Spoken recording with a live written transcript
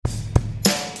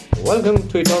Welcome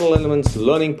to Eternal Elements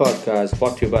Learning Podcast,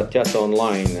 brought to you by Atyasa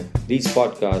Online. These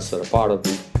podcasts are a part of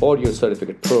the audio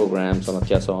certificate programs on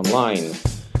Atyasa Online.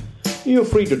 You're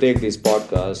free to take these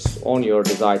podcasts on your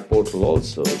desired portal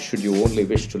also, should you only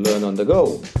wish to learn on the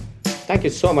go. Thank you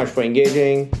so much for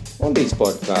engaging on these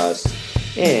podcasts,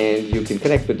 and you can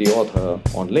connect with the author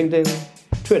on LinkedIn,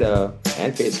 Twitter,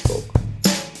 and Facebook.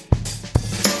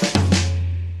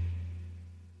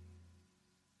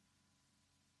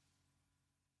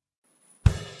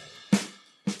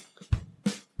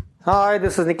 Hi,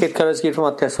 this is Niket Karasgi from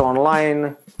Atyasa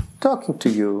Online, talking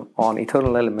to you on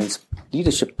Eternal Elements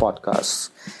Leadership Podcasts.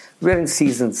 We're in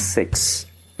Season 6.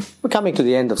 We're coming to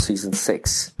the end of Season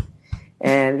 6.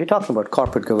 And we're talking about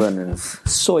corporate governance,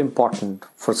 so important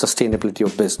for sustainability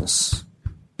of business.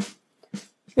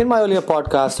 In my earlier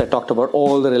podcast, I talked about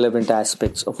all the relevant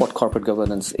aspects of what corporate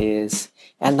governance is.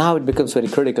 And now it becomes very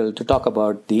critical to talk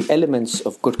about the elements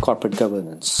of good corporate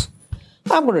governance.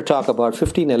 I'm going to talk about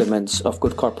 15 elements of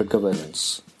good corporate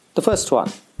governance. The first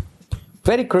one,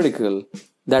 very critical,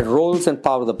 that roles and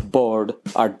power of the board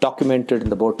are documented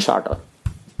in the board charter.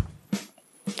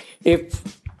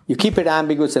 If you keep it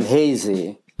ambiguous and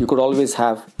hazy, you could always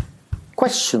have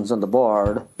questions on the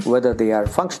board whether they are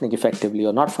functioning effectively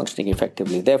or not functioning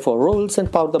effectively. Therefore, roles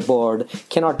and power of the board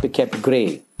cannot be kept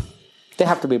gray. They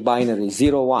have to be binary,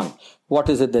 0-1. What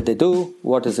is it that they do?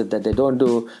 What is it that they don't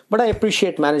do? But I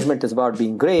appreciate management is about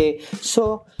being gray.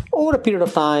 So over a period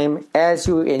of time, as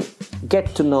you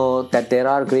get to know that there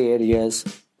are gray areas,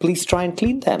 please try and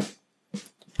clean them.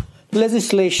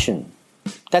 Legislation.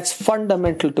 That's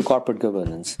fundamental to corporate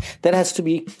governance. There has to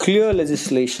be clear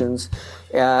legislations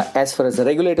as far as the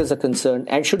regulators are concerned.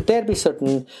 And should there be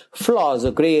certain flaws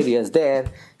or gray areas there,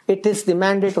 it is the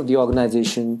mandate of the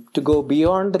organization to go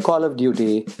beyond the call of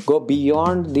duty, go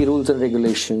beyond the rules and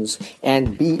regulations,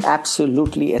 and be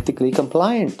absolutely ethically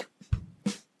compliant.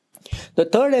 The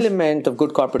third element of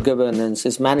good corporate governance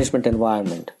is management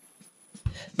environment.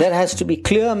 There has to be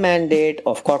clear mandate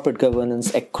of corporate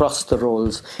governance across the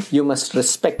roles. You must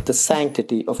respect the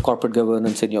sanctity of corporate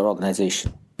governance in your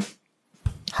organization.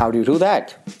 How do you do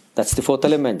that? That's the fourth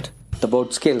element, the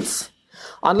board skills.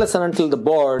 Unless and until the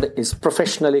board is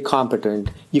professionally competent,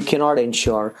 you cannot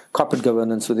ensure corporate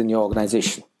governance within your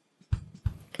organization.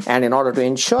 And in order to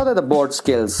ensure that the board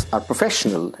skills are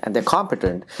professional and they're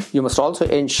competent, you must also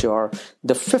ensure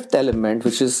the fifth element,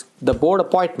 which is the board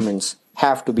appointments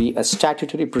have to be a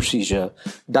statutory procedure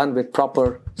done with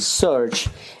proper search,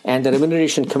 and the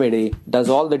remuneration committee does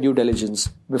all the due diligence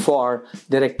before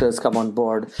directors come on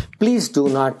board. Please do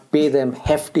not pay them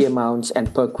hefty amounts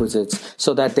and perquisites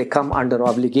so that they come under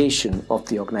obligation of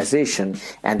the organization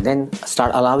and then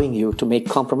start allowing you to make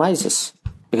compromises,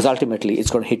 because ultimately it's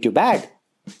going to hit you bad.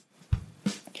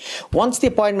 Once the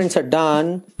appointments are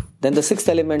done, then the sixth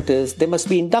element is they must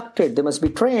be inducted, they must be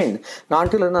trained. Now,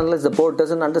 until and unless the board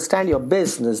doesn't understand your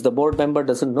business, the board member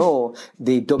doesn't know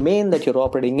the domain that you're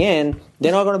operating in,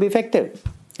 they're not going to be effective.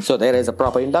 So there is a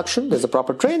proper induction, there's a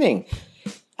proper training.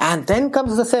 And then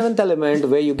comes the seventh element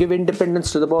where you give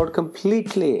independence to the board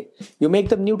completely. You make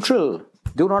them neutral.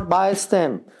 Do not bias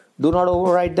them. Do not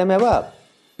override them ever.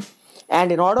 And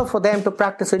in order for them to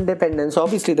practice independence,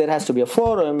 obviously there has to be a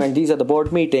forum, and these are the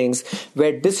board meetings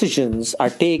where decisions are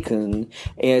taken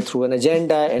through an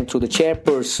agenda and through the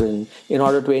chairperson in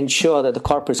order to ensure that the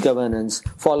corporate governance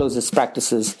follows its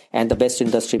practices and the best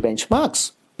industry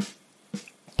benchmarks.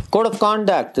 Code of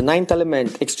conduct, the ninth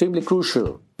element, extremely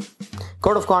crucial.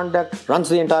 Code of conduct runs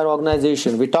the entire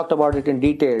organization. We talked about it in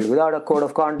detail. Without a code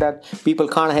of conduct, people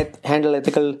can't handle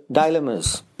ethical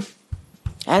dilemmas.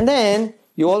 And then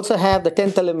you also have the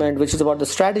 10th element, which is about the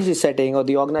strategy setting or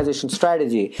the organization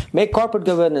strategy. Make corporate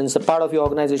governance a part of your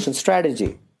organization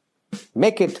strategy.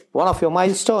 Make it one of your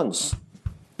milestones.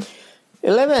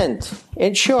 11th,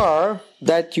 ensure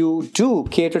that you do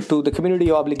cater to the community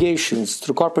obligations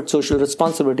through corporate social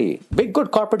responsibility. Be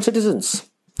good corporate citizens.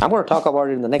 I'm going to talk about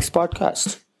it in the next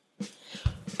podcast.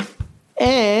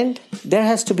 And there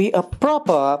has to be a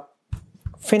proper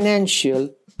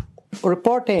financial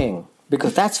reporting,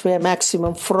 because that's where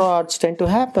maximum frauds tend to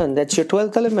happen. That's your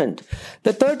 12th element.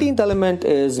 The 13th element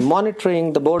is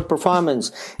monitoring the board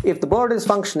performance. If the board is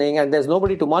functioning and there's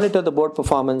nobody to monitor the board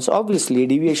performance, obviously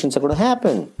deviations are going to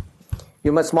happen.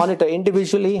 You must monitor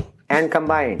individually and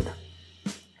combined.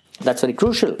 That's very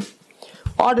crucial.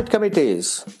 Audit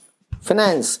committees.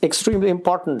 Finance, extremely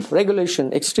important.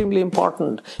 Regulation, extremely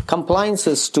important.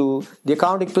 Compliances to the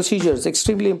accounting procedures,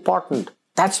 extremely important.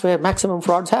 That's where maximum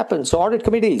frauds happen. So audit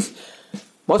committees.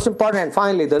 Most important, and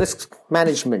finally, the risk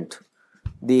management,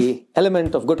 the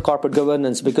element of good corporate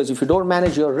governance, because if you don't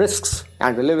manage your risks,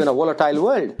 and we live in a volatile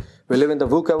world We live in the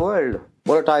VUCA world,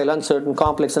 volatile, uncertain,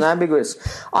 complex, and ambiguous.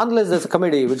 Unless there's a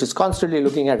committee which is constantly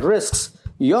looking at risks,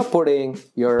 you're putting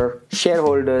your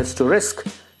shareholders to risk.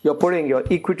 You're putting your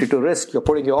equity to risk. You're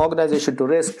putting your organization to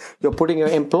risk. You're putting your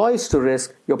employees to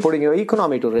risk. You're putting your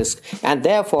economy to risk. And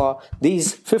therefore,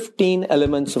 these 15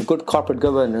 elements of good corporate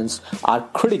governance are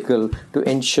critical to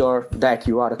ensure that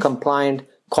you are a compliant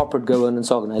corporate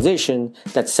governance organization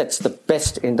that sets the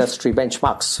best industry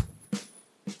benchmarks.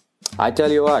 I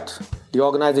tell you what, the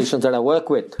organizations that I work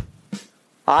with,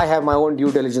 I have my own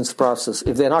due diligence process.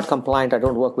 If they're not compliant, I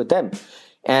don't work with them.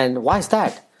 And why is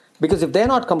that? Because if they're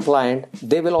not compliant,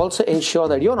 they will also ensure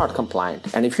that you're not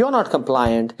compliant. And if you're not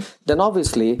compliant, then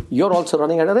obviously you're also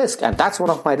running at a risk. And that's one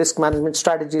of my risk management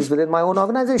strategies within my own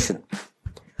organization.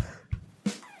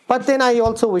 But then I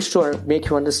also wish to make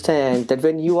you understand that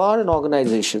when you are an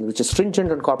organization which is stringent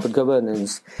on corporate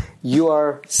governance,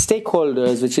 your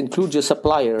stakeholders, which include your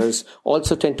suppliers,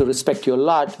 also tend to respect you a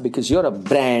lot because you're a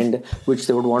brand which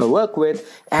they would want to work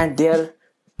with, and their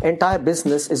entire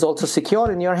business is also secure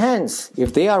in your hands.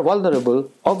 If they are vulnerable,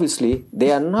 obviously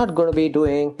they are not going to be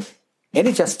doing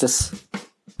any justice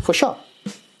for sure.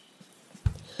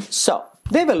 So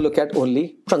they will look at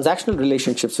only transactional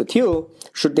relationships with you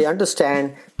should they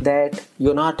understand that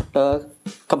you're not a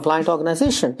compliant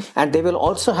organization. And they will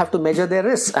also have to measure their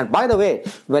risks. And by the way,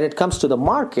 when it comes to the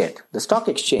market, the stock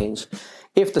exchange,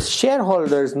 if the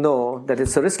shareholders know that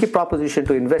it's a risky proposition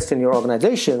to invest in your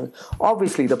organization,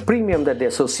 obviously the premium that they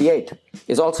associate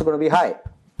is also going to be high.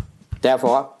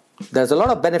 Therefore, there's a lot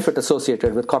of benefit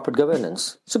associated with corporate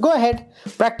governance. So go ahead,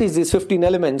 practice these 15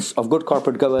 elements of good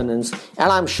corporate governance,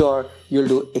 and I'm sure you'll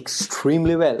do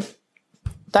extremely well.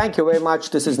 Thank you very much.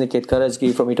 This is Niket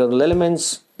Karajagi from Eternal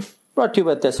Elements, brought to you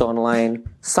by Tessa Online,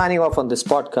 signing off on this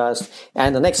podcast.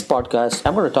 And the next podcast,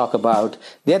 I'm going to talk about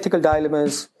the ethical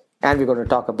dilemmas, and we're going to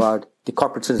talk about the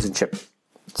corporate citizenship.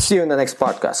 See you in the next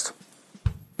podcast.